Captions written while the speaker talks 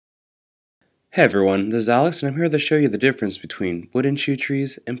Hey everyone, this is Alex and I'm here to show you the difference between wooden shoe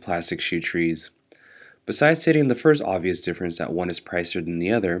trees and plastic shoe trees. Besides stating the first obvious difference that one is pricier than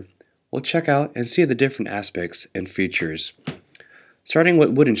the other, we'll check out and see the different aspects and features. Starting with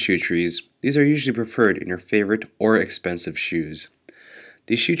wooden shoe trees, these are usually preferred in your favorite or expensive shoes.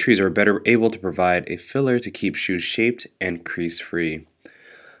 These shoe trees are better able to provide a filler to keep shoes shaped and crease-free.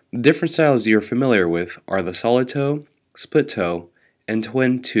 The different styles you're familiar with are the solid toe, split toe, and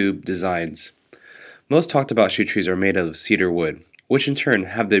twin tube designs. Most talked about shoe trees are made out of cedar wood, which in turn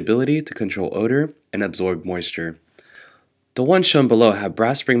have the ability to control odor and absorb moisture. The ones shown below have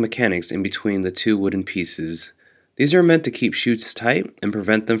brass spring mechanics in between the two wooden pieces. These are meant to keep shoes tight and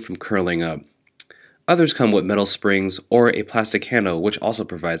prevent them from curling up. Others come with metal springs or a plastic handle which also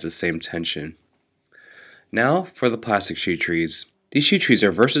provides the same tension. Now for the plastic shoe trees. These shoe trees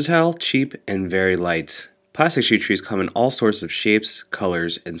are versatile, cheap, and very light. Plastic shoe trees come in all sorts of shapes,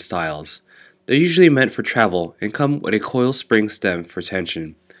 colors, and styles. They're usually meant for travel and come with a coil spring stem for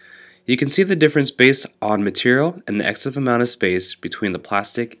tension. You can see the difference based on material and the excess amount of space between the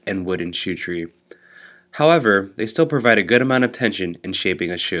plastic and wooden shoe tree. However, they still provide a good amount of tension in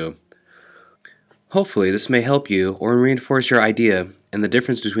shaping a shoe. Hopefully this may help you or reinforce your idea and the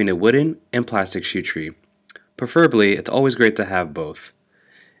difference between a wooden and plastic shoe tree. Preferably, it's always great to have both.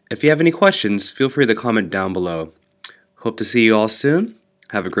 If you have any questions, feel free to comment down below. Hope to see you all soon.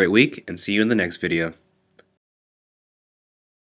 Have a great week and see you in the next video.